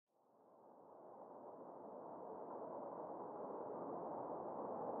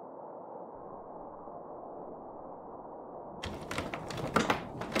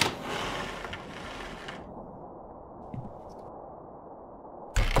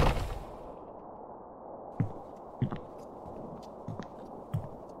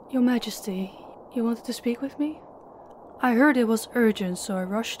Your Majesty, you wanted to speak with me? I heard it was urgent, so I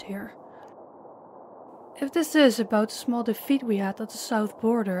rushed here. If this is about the small defeat we had at the south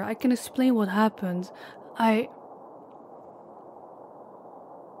border, I can explain what happened.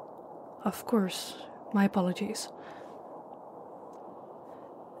 Of course, my apologies.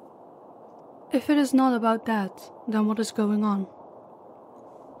 If it is not about that, then what is going on?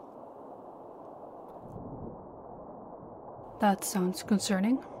 That sounds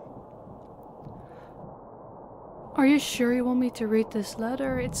concerning. Are you sure you want me to read this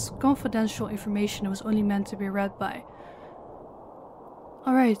letter? It's confidential information. It was only meant to be read by.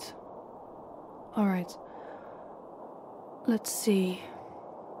 Alright. Let's see.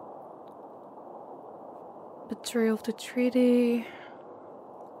 Betrayal of the treaty.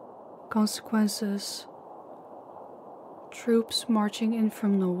 Consequences. Troops marching in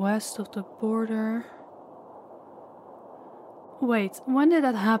from the west of the border. Wait, when did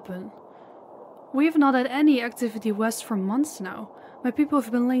that happen? We've not had any activity west for months now. My people have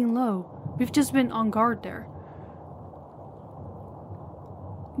been laying low. We've just been on guard there.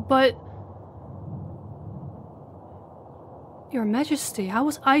 But... Your Majesty, how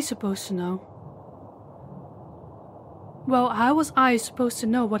was I supposed to know? Well, how was I supposed to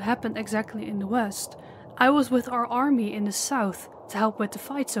know what happened exactly in the west? I was with our army in the south to help with the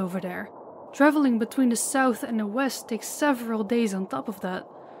fights over there. Traveling between the south and the west takes several days on top of that.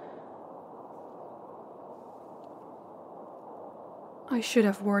 I should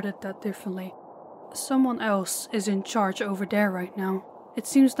have worded that differently. Someone else is in charge over there right now. It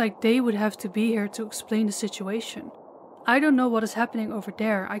seems like they would have to be here to explain the situation. I don't know what is happening over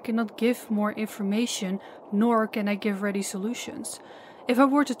there. I cannot give more information, nor can I give ready solutions. If I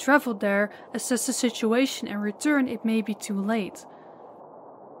were to travel there, assess the situation and return, it may be too late.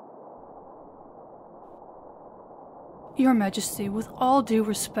 Your Majesty, with all due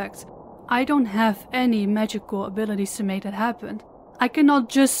respect, I don't have any magical abilities to make that happen. I cannot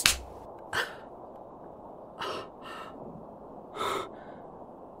just...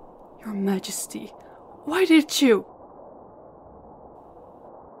 Your Majesty, why did you?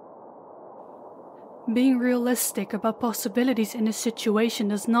 Being realistic about possibilities in this situation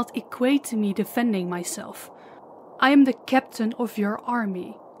does not equate to me defending myself. I am the captain of your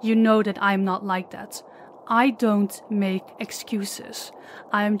army. You know that I am not like that. I don't make excuses.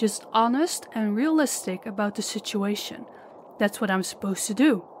 I am just honest and realistic about the situation. That's what I'm supposed to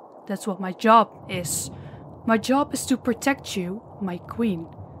do. That's what my job is. My job is to protect you, my queen.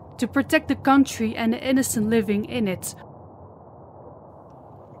 To protect the country and the innocent living in it.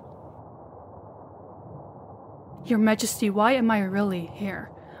 Your Majesty, why am I really here?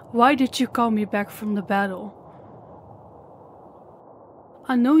 Why did you call me back from the battle?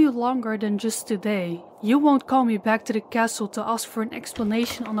 I know you longer than just today. You won't call me back to the castle to ask for an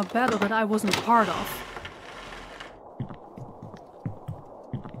explanation on a battle that I wasn't part of.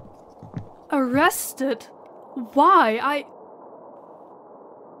 Arrested? Why?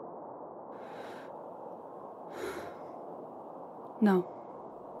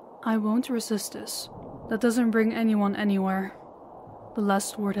 No, I won't resist this. That doesn't bring anyone anywhere. The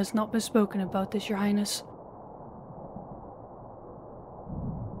last word has not been spoken about this, Your Highness.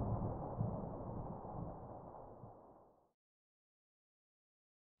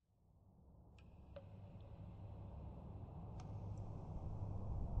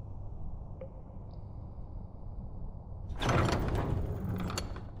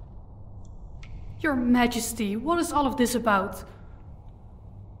 Your Majesty, what is all of this about?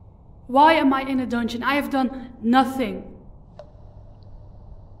 Why am I in a dungeon? I have done nothing.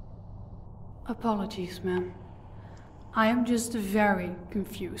 Apologies, ma'am. I am just very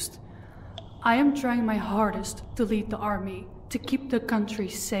confused. I am trying my hardest to lead the army, to keep the country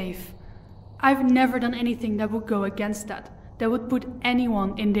safe. I've never done anything that would go against that would put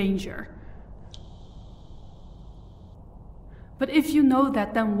anyone in danger. But if you know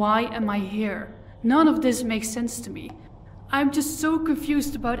that, then why am I here? None of this makes sense to me. I'm just so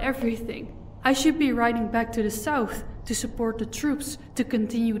confused about everything. I should be riding back to the south to support the troops, to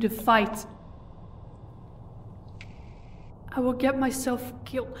continue the fight. I will get myself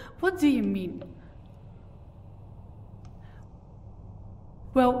killed. What do you mean?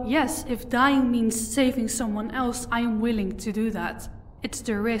 Well, yes, if dying means saving someone else, I am willing to do that. It's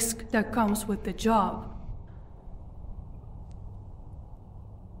the risk that comes with the job.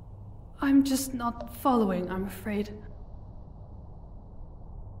 I'm just not following, I'm afraid.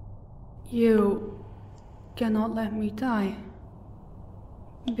 You cannot let me die.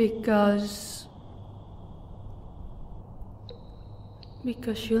 Because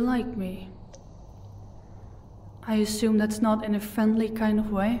you like me. I assume that's not in a friendly kind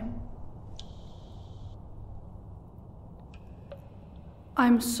of way.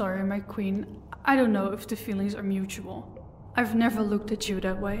 I'm sorry, my queen. I don't know if the feelings are mutual. I've never looked at you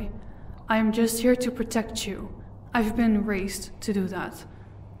that way. I am just here to protect you. I've been raised to do that.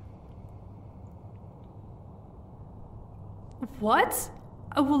 What?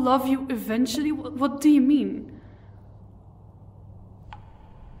 I will love you eventually? What do you mean?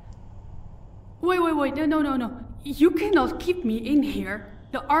 Wait, no. You cannot keep me in here.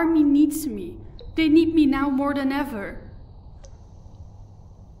 The army needs me. They need me now more than ever.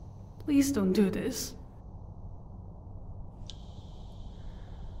 Please don't do this.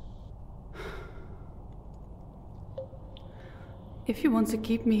 If you want to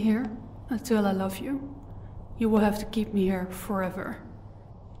keep me here until I love you, you will have to keep me here forever.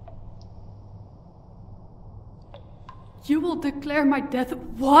 You will declare my death.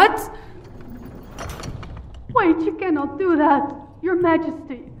 What? Wait, you cannot do that, Your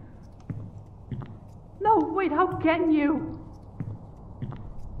Majesty. No, wait, how can you?